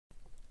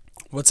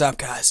What's up,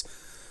 guys?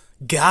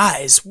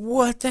 Guys,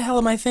 what the hell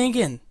am I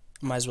thinking?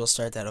 Might as well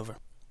start that over.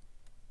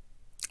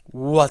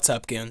 What's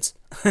up, goons?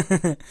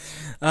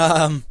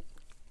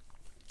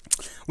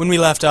 When we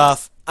left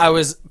off,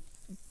 I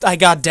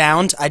got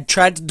downed. I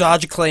tried to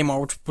dodge a claymore,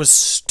 which was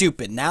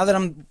stupid. Now that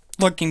I'm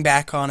looking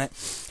back on it,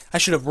 I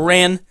should have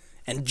ran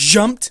and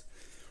jumped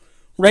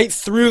right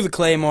through the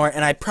claymore,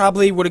 and I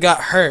probably would have got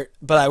hurt,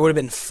 but I would have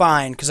been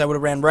fine, because I would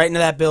have ran right into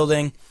that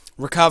building,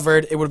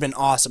 recovered, it would have been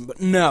awesome.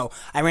 But no,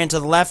 I ran to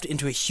the left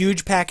into a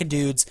huge pack of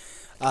dudes,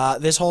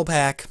 this whole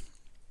pack,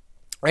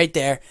 right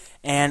there,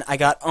 and I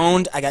got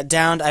owned, I got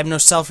downed. I have no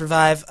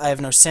self-revive, I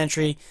have no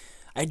sentry.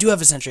 I do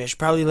have a sentry, I should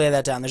probably lay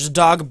that down. There's a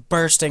dog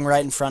bursting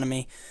right in front of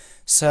me.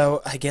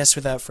 So, I guess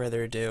without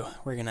further ado,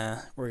 we're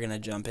gonna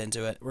jump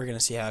into it. We're gonna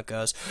see how it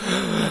goes.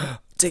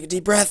 Take a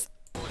deep breath.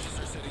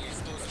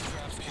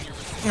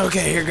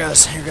 Okay, here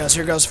goes.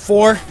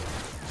 4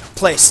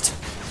 placed.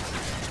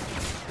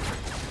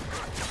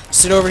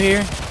 Sit over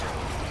here.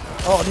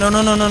 Oh, no.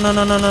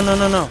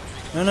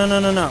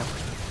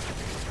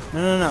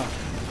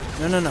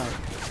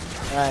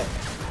 Alright.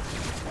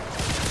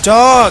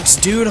 Dogs,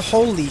 dude.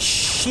 Holy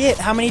shit.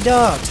 How many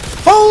dogs?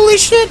 Holy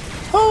shit.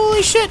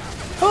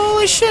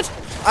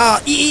 Ah,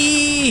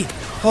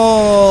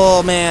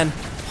 Oh,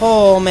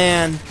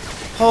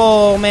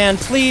 man.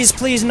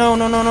 Please. No.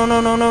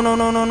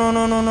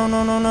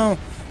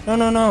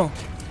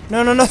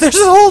 There's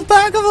a whole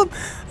pack of them.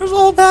 There's a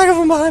whole pack of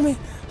them behind me.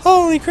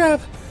 Holy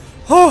crap.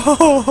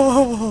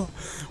 Oh,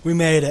 we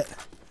made it.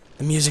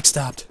 The music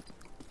stopped.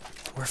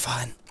 We're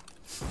fine.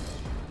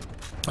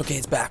 Okay,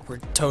 it's back. We're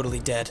totally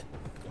dead.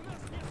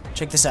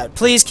 Check this out.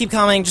 Please keep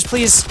coming. Just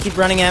please keep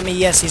running at me.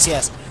 Yes.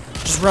 Just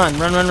run.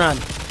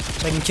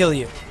 So I can kill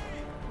you.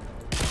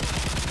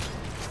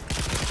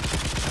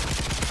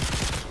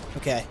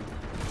 Okay.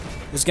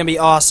 This is gonna be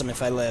awesome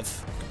if I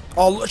live.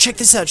 Oh, check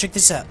this out.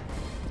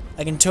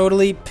 I can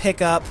totally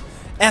pick up...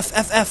 F.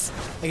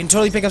 I can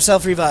totally pick up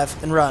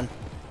self-revive and run.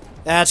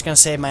 That's gonna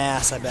save my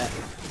ass, I bet.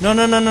 No.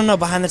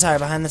 Behind the tire.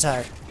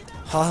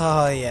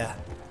 Oh, yeah.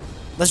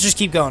 Let's just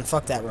keep going.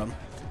 Fuck that room.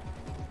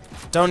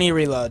 Don't need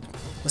reload.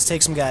 Let's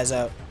take some guys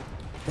out.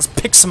 Let's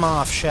pick some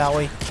off, shall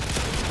we?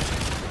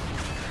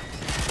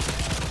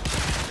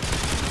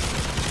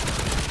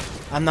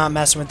 I'm not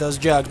messing with those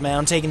jugs, man.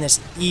 I'm taking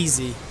this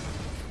easy.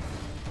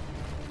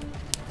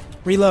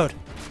 Reload.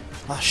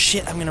 Oh,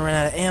 shit. I'm gonna run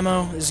out of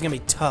ammo. This is gonna be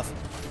tough.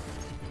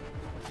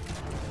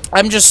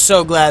 I'm just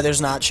so glad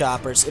there's not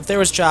choppers. If there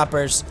was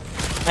choppers,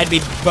 I'd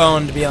be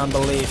boned beyond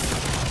belief.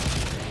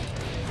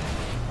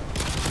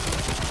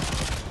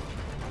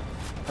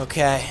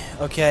 Okay.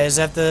 Is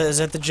that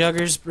the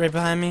juggers right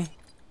behind me?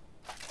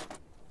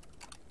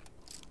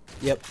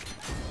 Yep.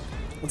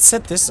 Let's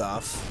set this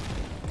off.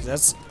 'Cause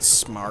that's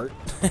smart.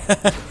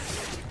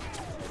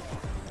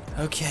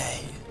 Okay.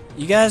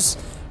 You guys,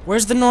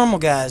 where's the normal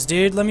guys,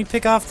 dude? Let me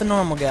pick off the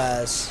normal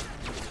guys.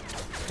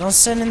 Don't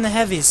send in the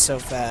heavies so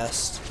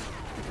fast.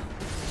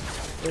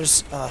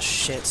 There's... oh,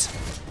 shit.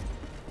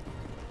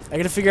 I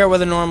gotta figure out where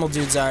the normal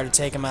dudes are to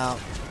take them out.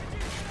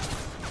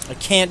 I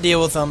can't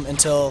deal with them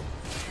until...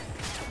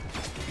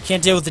 I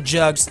can't deal with the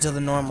jugs until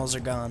the normals are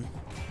gone.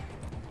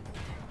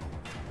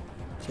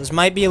 So this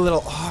might be a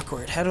little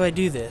awkward. How do I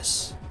do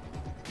this?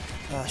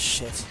 Oh,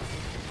 shit.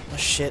 Oh,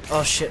 shit.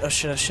 Can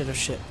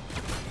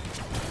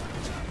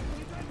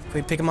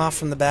we pick them off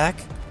from the back?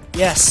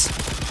 Yes!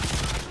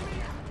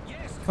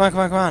 Come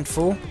on,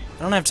 fool.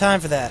 I don't have time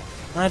for that.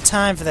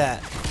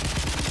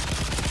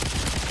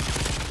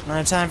 We're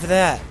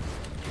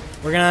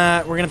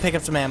gonna pick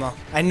up some ammo.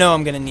 I know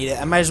I'm gonna need it.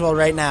 I might as well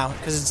right now,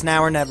 because it's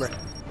now or never.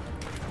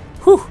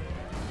 Whew.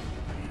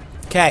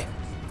 Okay.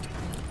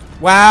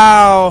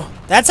 Wow.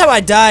 That's how I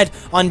died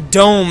on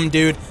Dome,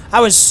 dude. I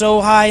was so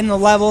high in the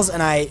levels,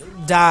 and I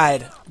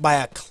died by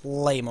a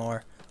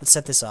claymore. Let's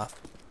set this off.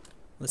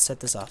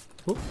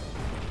 Whoop.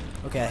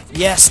 Okay.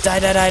 Yes, die.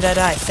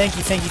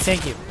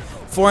 Thank you.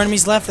 4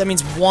 enemies left. That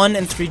means 1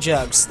 and 3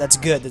 jugs. That's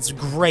good. That's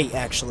great,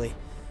 actually.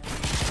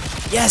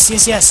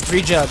 Yes.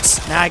 3 jugs.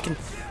 Now I can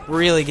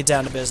really get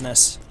down to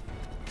business.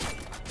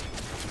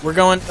 We're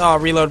going... oh,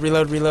 reload.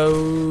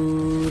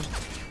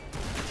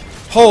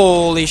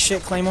 Holy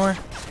shit, claymore.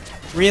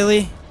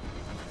 Really?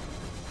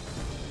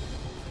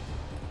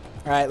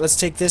 Alright, let's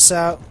take this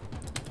out.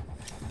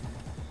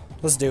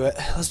 Let's do it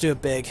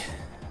big.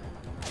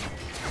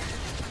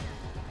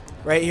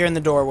 Right here in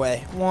the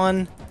doorway.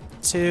 1,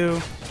 2,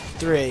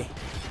 3.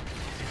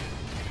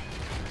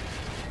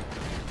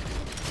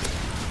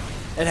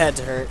 It had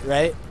to hurt,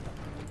 right?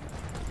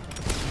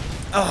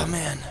 Oh,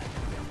 man.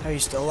 How are you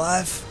still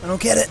alive? I don't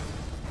get it.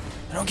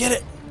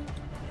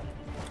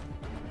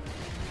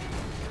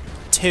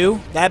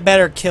 2? That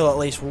better kill at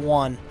least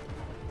 1.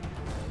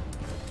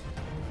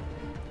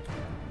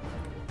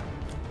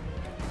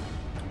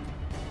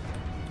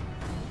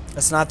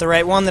 That's not the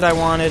right one that I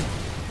wanted.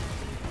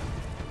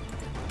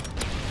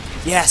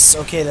 Yes,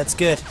 okay, that's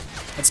good.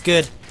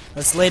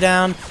 Let's lay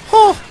down.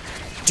 Oh!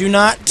 Do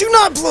not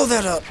blow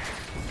that up!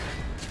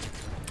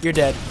 You're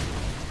dead.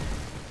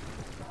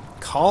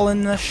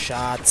 Calling the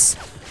shots.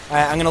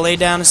 Alright, I'm gonna lay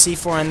down a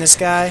C4 on this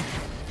guy.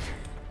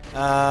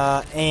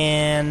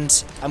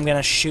 And I'm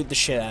gonna shoot the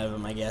shit out of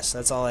him, I guess.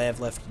 That's all I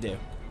have left to do.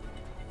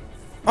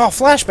 Oh,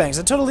 flashbangs!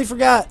 I totally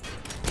forgot!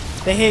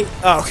 They hate...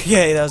 Oh,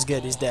 okay, that was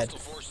good. He's dead.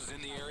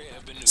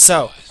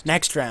 So,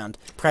 next round.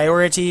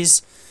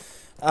 Priorities.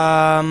 Leave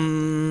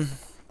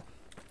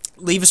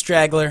a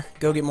straggler.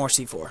 Go get more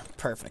C4.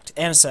 Perfect.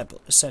 And a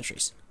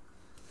sentries.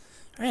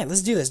 Alright,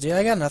 let's do this, dude.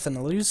 I got nothing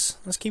to lose.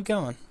 Let's keep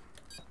going.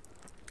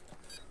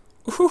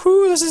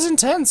 Woohoo, this is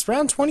intense.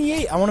 Round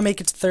 28. I want to make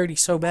it to 30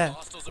 so bad.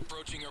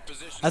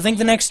 I think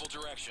the next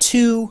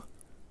 2,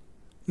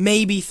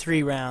 maybe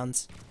 3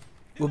 rounds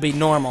will be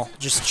normal.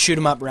 Just shoot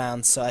 'em up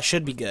rounds, so I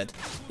should be good.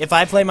 If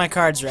I play my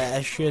cards right,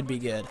 I should be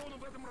good.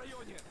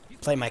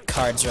 Play my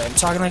cards right. I'm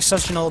talking like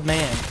such an old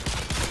man.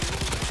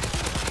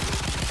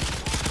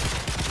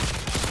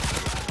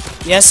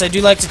 Yes, I do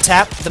like to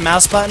tap the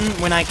mouse button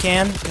when I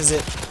can, because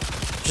it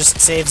just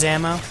saves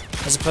ammo,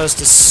 as opposed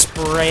to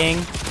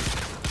spraying.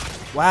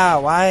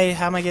 Wow,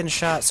 how am I getting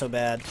shot so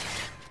bad?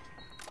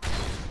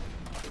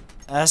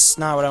 That's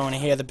not what I want to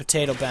hear, the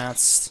potato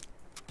bounce.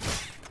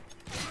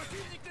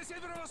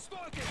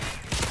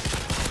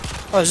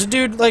 Oh, there's a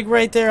dude, like,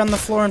 right there on the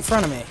floor in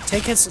front of me.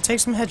 Take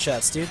some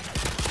headshots, dude.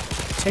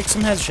 Take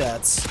some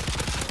headshots.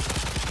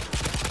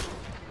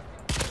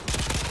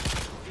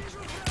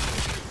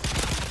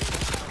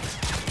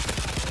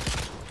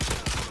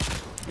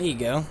 There you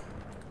go.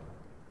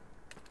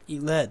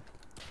 Eat lead.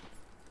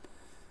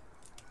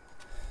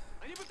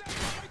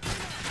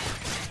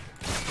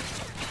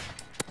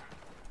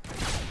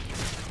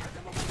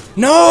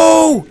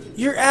 No!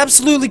 You're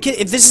absolutely kidding.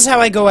 If this is how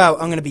I go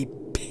out, I'm gonna be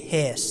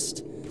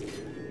pissed.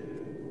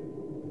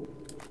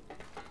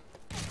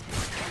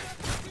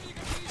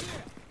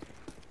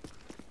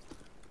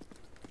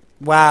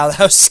 Wow, that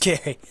was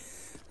scary.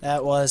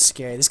 That was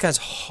scary. This guy's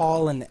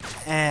hauling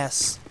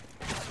ass.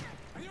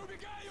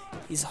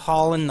 He's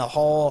hauling the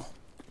haul.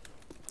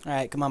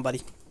 Alright, come on,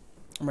 buddy.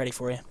 I'm ready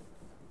for you.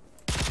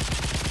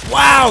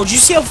 Wow, did you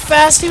see how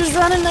fast he was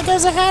running? That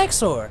guy's a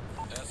hacksaw.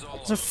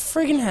 He's a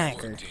friggin'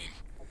 hacker.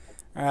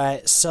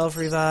 Alright,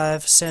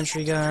 self-revive,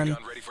 sentry gun,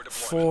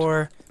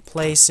 4,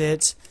 place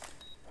it,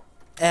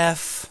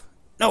 F,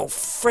 no,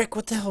 frick,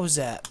 what the hell was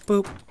that?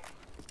 Boop,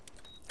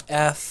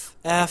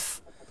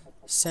 F,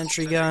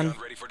 sentry gun,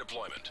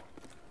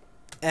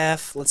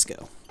 F, let's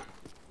go.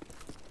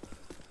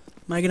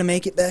 Am I gonna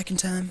make it back in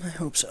time? I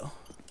hope so.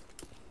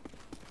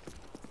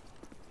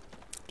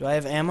 Do I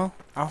have ammo?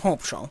 I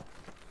hope so.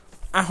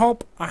 I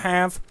hope I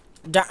have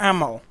the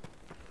ammo.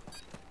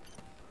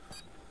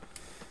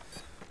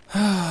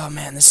 Oh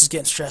man, this is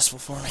getting stressful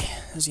for me.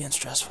 This is getting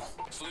stressful.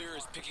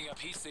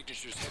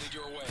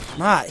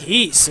 Not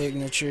heat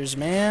signatures,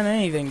 man.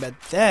 Anything but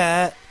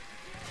that.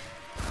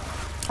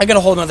 I got a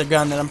whole other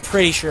gun that I'm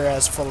pretty sure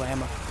has full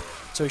ammo,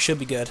 so we should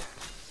be good.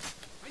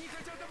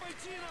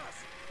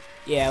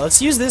 Yeah,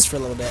 let's use this for a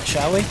little bit,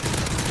 shall we?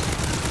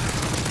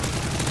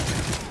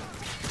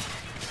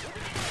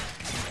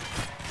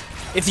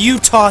 If you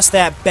toss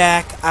that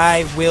back,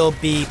 I will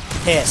be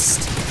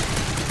pissed.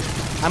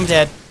 I'm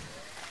dead.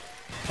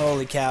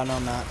 Holy cow, no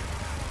I'm not.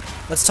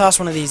 Let's toss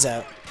one of these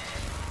out.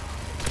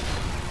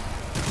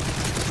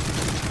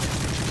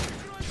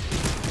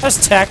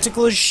 That's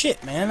tactical as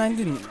shit, man.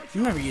 I've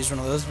never used one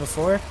of those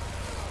before.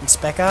 In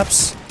Spec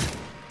Ops.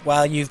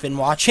 While you've been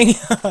watching.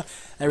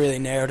 I really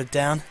narrowed it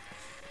down.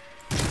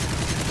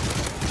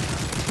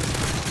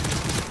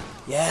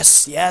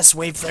 Yes, yes,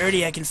 wave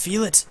 30, I can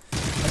feel it.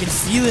 I can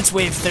feel it's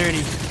wave 30.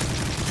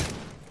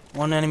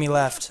 One enemy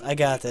left. I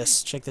got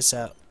this. Check this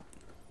out.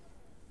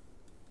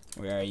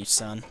 Where are you,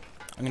 son?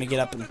 I'm gonna get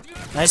up and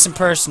nice and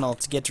personal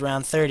to get to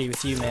round 30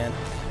 with you, man.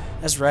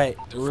 That's right.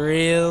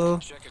 Real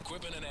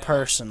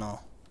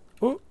personal.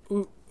 Ooh,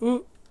 ooh,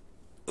 ooh.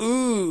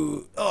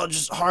 Ooh. Oh,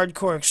 just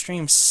hardcore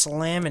extreme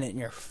slamming it in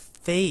your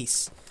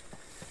face.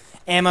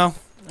 Ammo.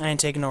 I ain't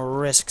taking no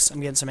risks.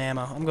 I'm getting some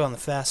ammo. I'm going the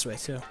fast way,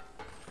 too.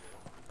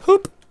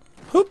 Hoop.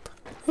 Hoop.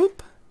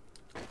 Hoop.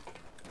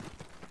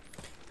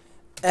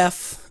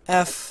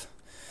 F.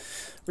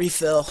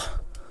 Refill.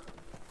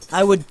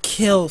 I would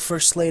kill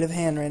for sleight of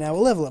hand right now.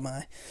 What level am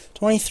I?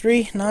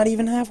 23? Not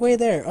even halfway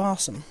there.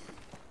 Awesome.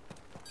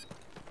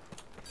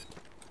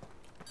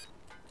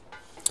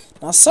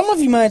 Now, some of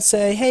you might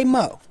say, hey,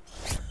 Mo,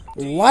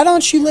 why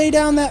don't you lay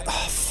down that...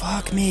 Oh,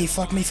 fuck me.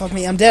 Fuck me. Fuck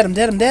me. I'm dead. I'm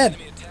dead. I'm dead.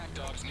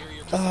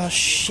 Oh,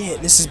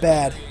 shit. This is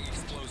bad.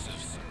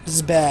 This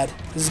is bad.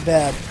 This is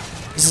bad.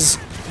 This is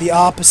the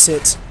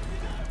opposite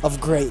of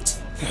great.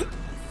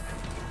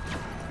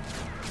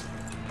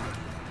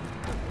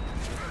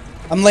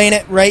 I'm laying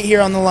it right here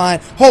on the line.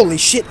 Holy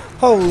shit.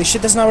 Holy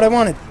shit, that's not what I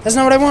wanted. That's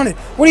not what I wanted.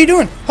 What are you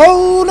doing?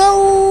 Oh,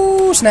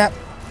 no! Snap.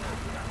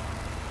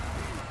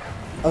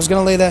 I was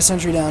gonna lay that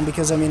sentry down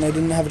because, I mean, I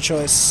didn't have a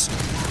choice.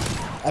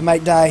 I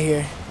might die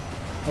here.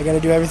 I gotta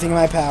do everything in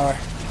my power.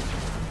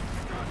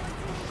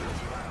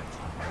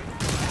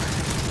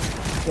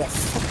 Yeah,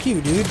 fuck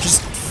you, dude.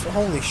 Just,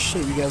 holy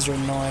shit, you guys are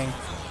annoying.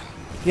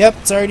 Yep,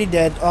 it's already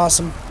dead.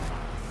 Awesome.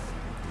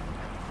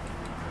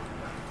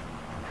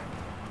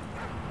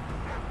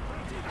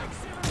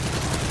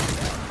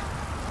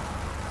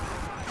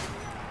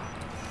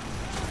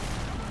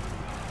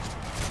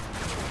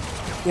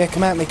 Yeah,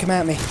 come at me, come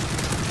at me.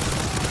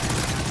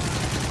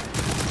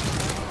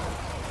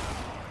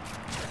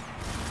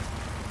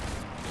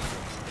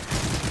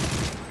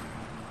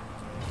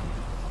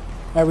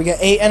 Alright, we got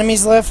 8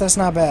 enemies left. That's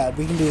not bad.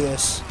 We can do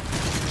this.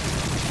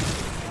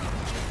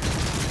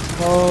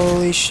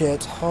 Holy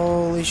shit.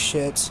 Holy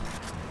shit.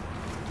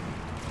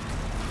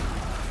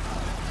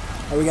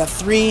 Alright, we got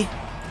 3.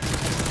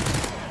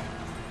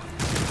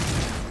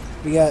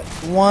 We got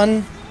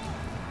 1.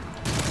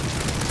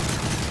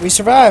 We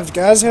survived,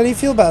 guys. How do you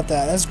feel about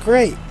that? That's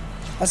great.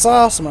 That's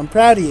awesome. I'm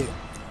proud of you.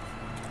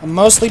 I'm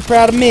mostly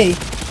proud of me,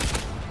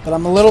 but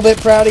I'm a little bit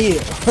proud of you.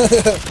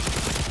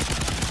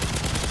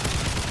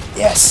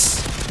 Yes.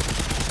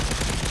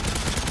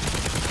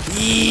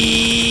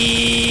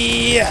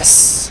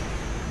 Yes.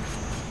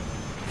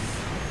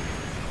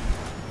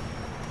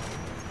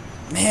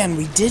 Man,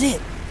 we did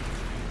it.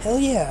 Hell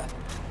yeah.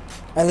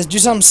 Alright, let's do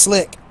something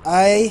slick.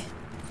 I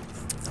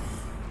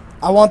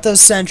want those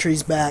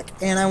sentries back,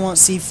 and I want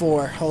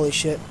C4. Holy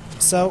shit.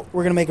 So,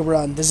 we're gonna make a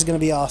run. This is gonna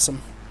be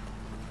awesome.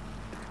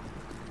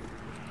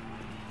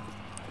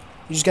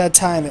 You just gotta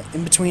time it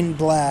in between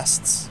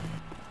blasts.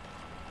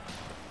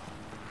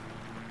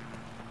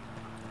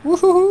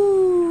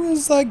 Woohoo!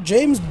 It's like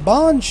James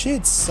Bond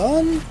shit,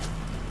 son.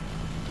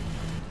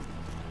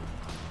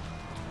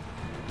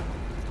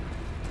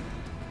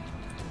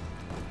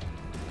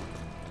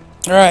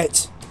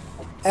 Alright.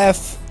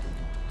 F.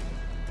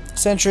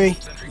 Sentry.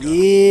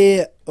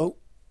 Yeah. Oh.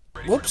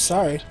 Whoops,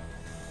 sorry.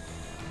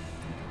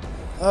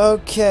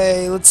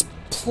 Okay, let's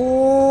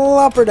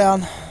plop her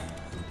down.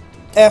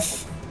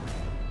 F.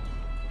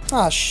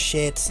 Ah,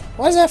 shit.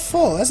 Why is that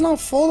full? That's not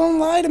full. Don't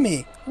lie to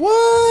me.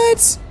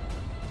 What?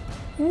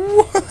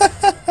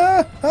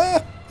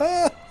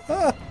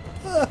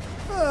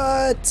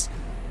 What?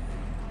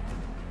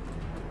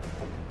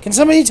 Can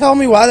somebody tell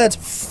me why that's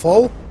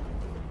full?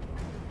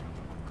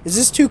 Is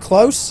this too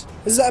close?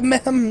 Is that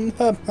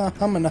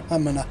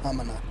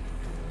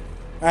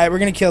Alright, we're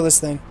gonna kill this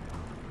thing.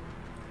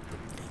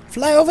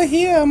 Fly over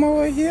here, I'm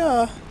over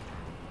here.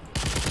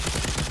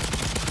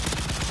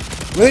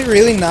 Will it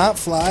really not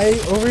fly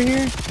over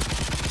here?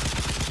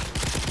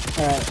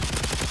 Alright.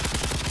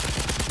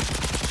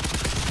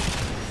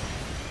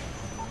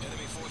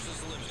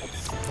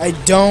 I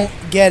don't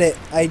get it.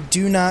 I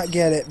do not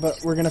get it,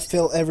 but we're gonna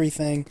fill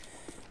everything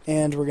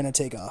and we're gonna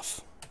take off.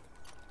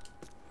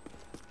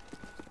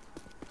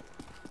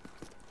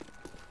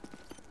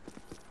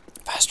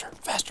 Faster,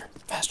 faster,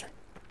 faster.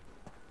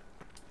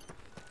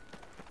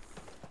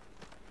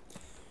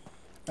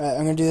 Alright,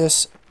 I'm gonna do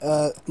this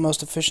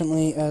most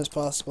efficiently as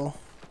possible.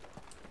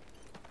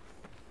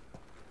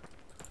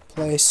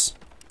 Place.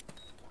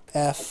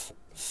 F.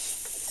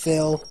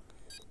 Fill.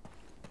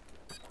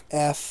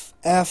 F.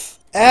 F.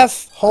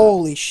 F.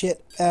 Holy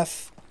shit.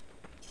 F.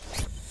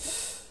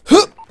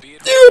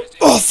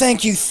 Oh,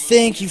 thank you.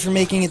 Thank you for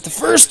making it the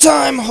first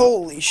time.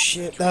 Holy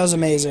shit. That was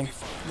amazing.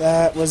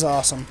 That was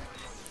awesome.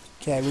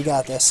 Okay, we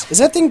got this. Is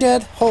that thing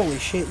dead? Holy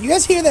shit. You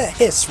guys hear that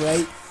hiss,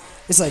 right?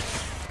 It's like,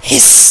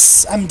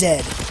 hiss! I'm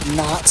dead.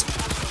 Not.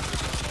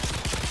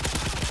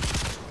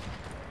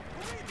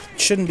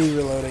 Shouldn't be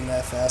reloading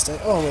that fast. I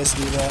always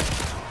do that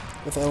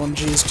with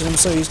LMGs because I'm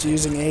so used to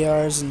using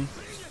ARs and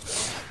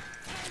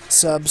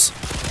subs.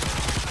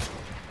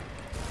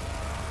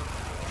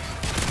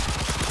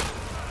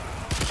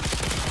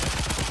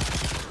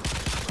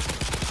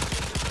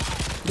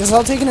 Guess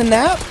all taking a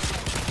nap?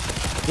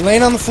 You're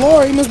laying on the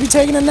floor, you must be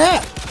taking a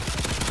nap.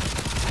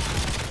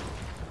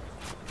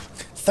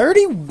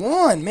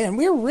 31! Man,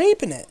 we're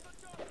raping it.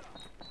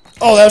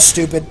 Oh, that was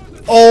stupid.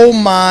 Oh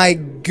my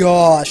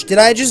gosh. Did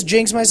I just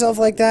jinx myself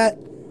like that?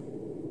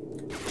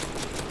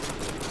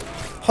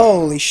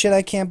 Holy shit,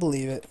 I can't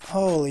believe it.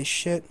 Holy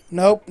shit.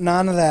 Nope,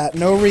 none of that.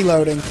 No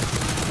reloading.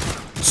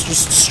 It's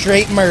just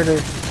straight murder.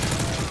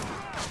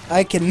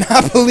 I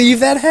cannot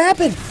believe that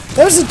happened.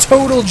 That was a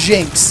total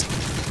jinx.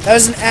 That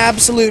was an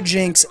absolute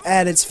jinx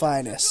at its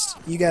finest.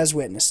 You guys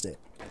witnessed it.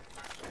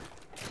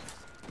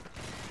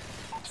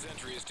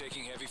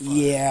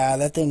 Yeah,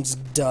 that thing's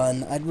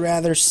done. I'd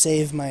rather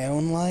save my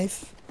own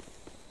life.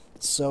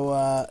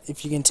 So,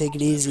 if you can take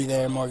it easy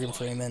there, Morgan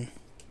Freeman.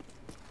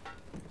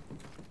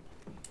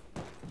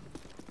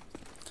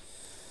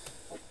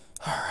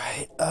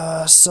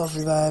 Alright,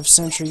 self-revive,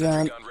 sentry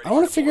gun. I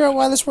want to figure out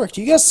why this worked.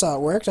 You guys saw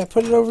it worked. I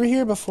put it over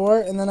here before,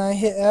 and then I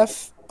hit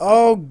F.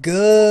 Oh,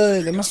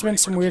 good. There must have been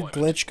some weird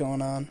glitch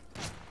going on.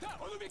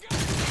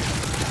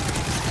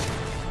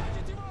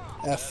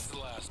 F.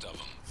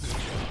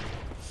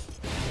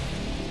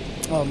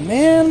 Oh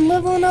man,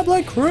 leveling up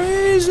like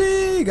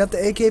crazy! Got the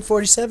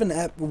AK-47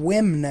 at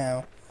whim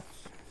now.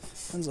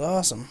 That's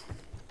awesome.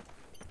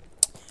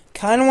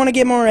 Kinda want to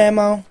get more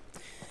ammo.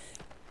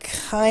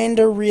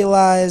 Kinda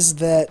realize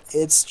that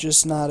it's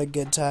just not a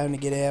good time to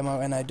get ammo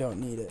and I don't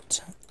need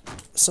it.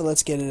 So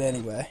let's get it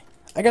anyway.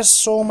 I got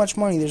so much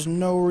money, there's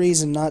no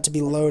reason not to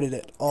be loaded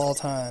at all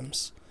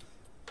times.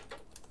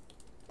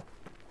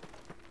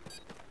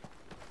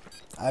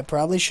 I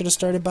probably should have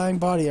started buying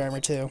body armor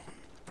too.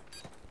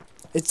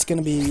 It's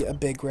gonna be a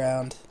big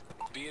round.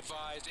 Be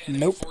advised, enemy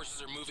Nope.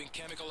 forces are moving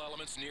chemical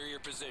elements near your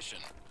position.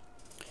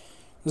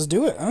 Let's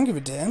do it. I don't give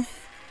a damn.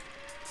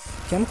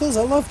 Chemicals?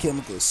 I love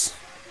chemicals.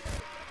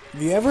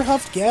 Have you ever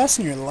huffed gas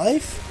in your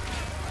life?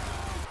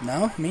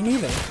 No, me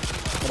neither.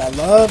 But I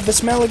love the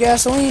smell of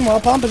gasoline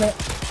while pumping it.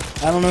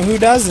 I don't know who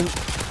doesn't.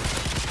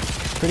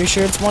 Pretty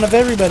sure it's one of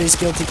everybody's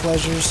guilty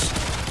pleasures.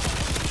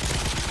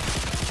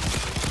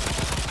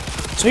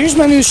 So here's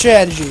my new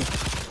strategy.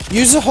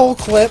 Use a whole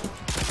clip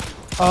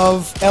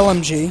of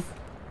LMG,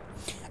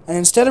 and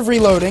instead of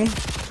reloading,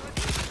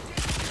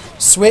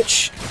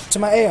 switch to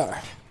my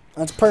AR.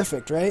 That's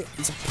perfect, right?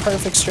 It's a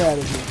perfect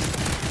strategy.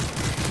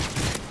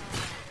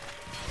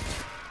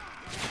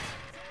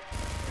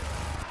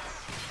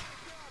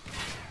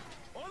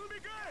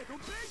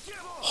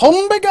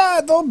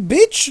 Obrigado,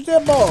 bitch the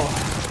ball.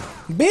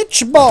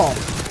 Bitch ball.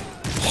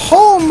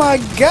 Oh my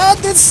god,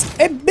 that's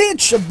a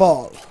bitch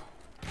ball.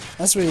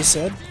 That's what he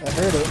said. I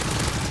heard it.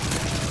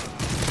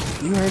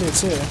 You heard it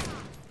too.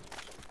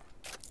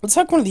 Let's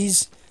huck one of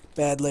these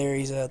bad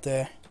Larrys out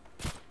there.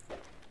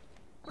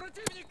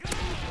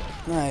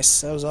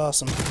 Nice, that was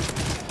awesome.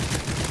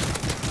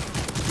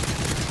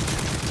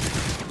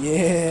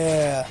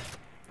 Yeah.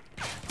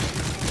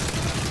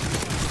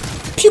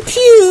 Pew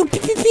pew pew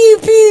pew pew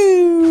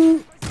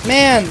pew.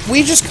 Man,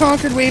 we just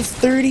conquered wave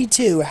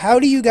 32. How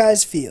do you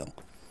guys feel?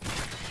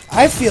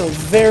 I feel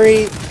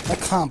very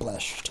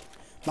accomplished.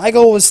 My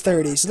goal was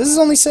 30, so this is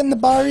only setting the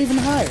bar even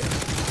higher.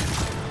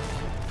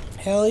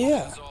 Hell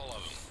yeah.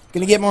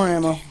 Gonna get more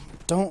ammo.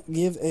 Don't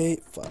give a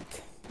fuck.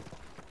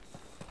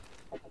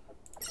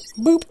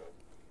 Boop.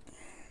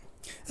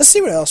 Let's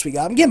see what else we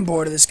got. I'm getting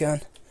bored of this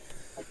gun.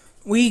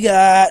 We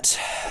got...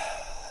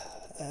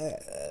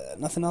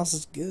 nothing else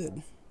is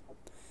good.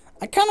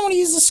 I kind of want to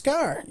use the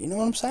Scar. You know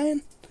what I'm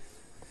saying?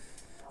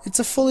 It's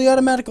a fully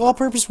automatic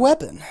all-purpose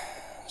weapon.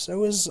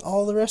 So is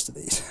all the rest of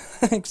these.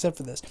 Except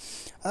for this.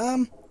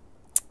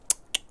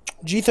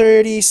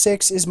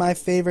 G36 is my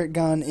favorite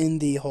gun in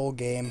the whole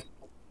game.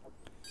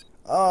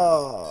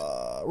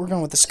 We're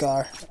going with the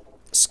Scar.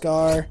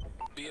 Scar.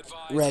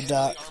 Red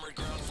dot.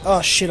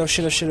 Oh shit, oh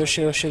shit, oh shit, oh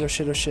shit, oh shit, oh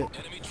shit, oh shit.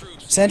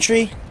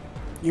 Sentry,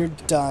 you're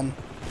done.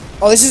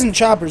 Oh, this isn't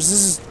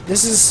choppers.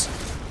 This is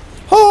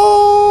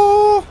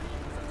oh,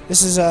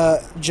 this is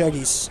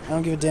juggies. I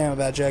don't give a damn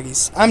about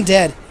juggies. I'm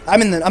dead.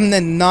 I'm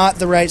in not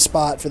the right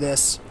spot for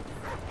this.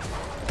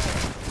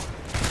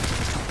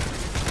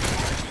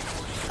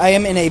 I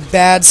am in a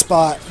bad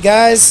spot.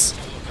 Guys,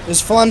 it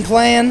was fun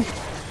playing,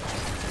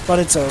 but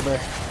it's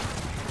over.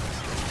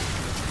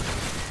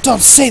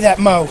 Don't say that,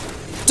 Mo.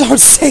 Don't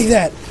say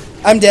that.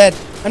 I'm dead.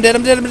 I'm dead.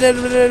 I'm dead. I'm dead.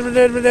 I'm dead. I'm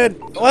dead. I'm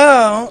dead.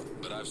 Well,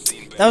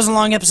 that was a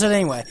long episode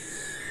anyway.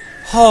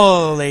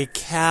 Holy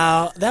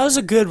cow. That was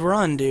a good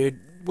run, dude.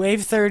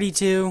 Wave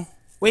 32.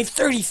 Wave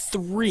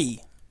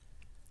 33.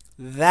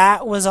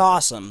 That was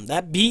awesome.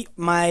 That beat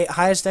my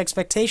highest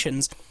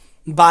expectations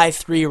by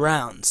 3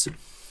 rounds.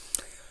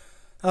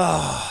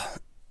 Oh,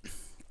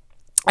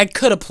 I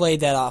could have played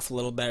that off a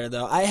little better,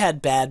 though. I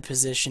had bad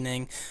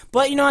positioning.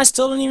 But, you know, I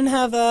still don't even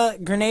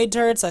have grenade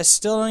turrets. I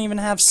still don't even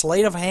have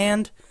sleight of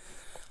hand.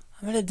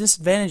 I'm at a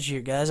disadvantage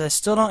here, guys. I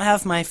still don't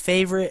have my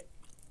favorite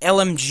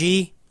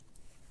LMG.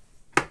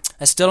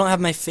 I still don't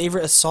have my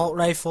favorite assault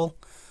rifle.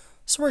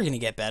 So we're going to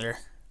get better.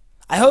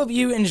 I hope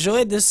you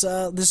enjoyed this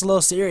this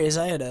little series.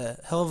 I had a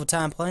hell of a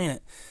time playing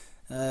it.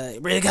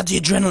 Really got the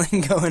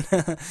adrenaline going.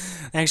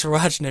 Thanks for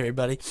watching,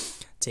 everybody.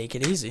 Take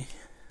it easy.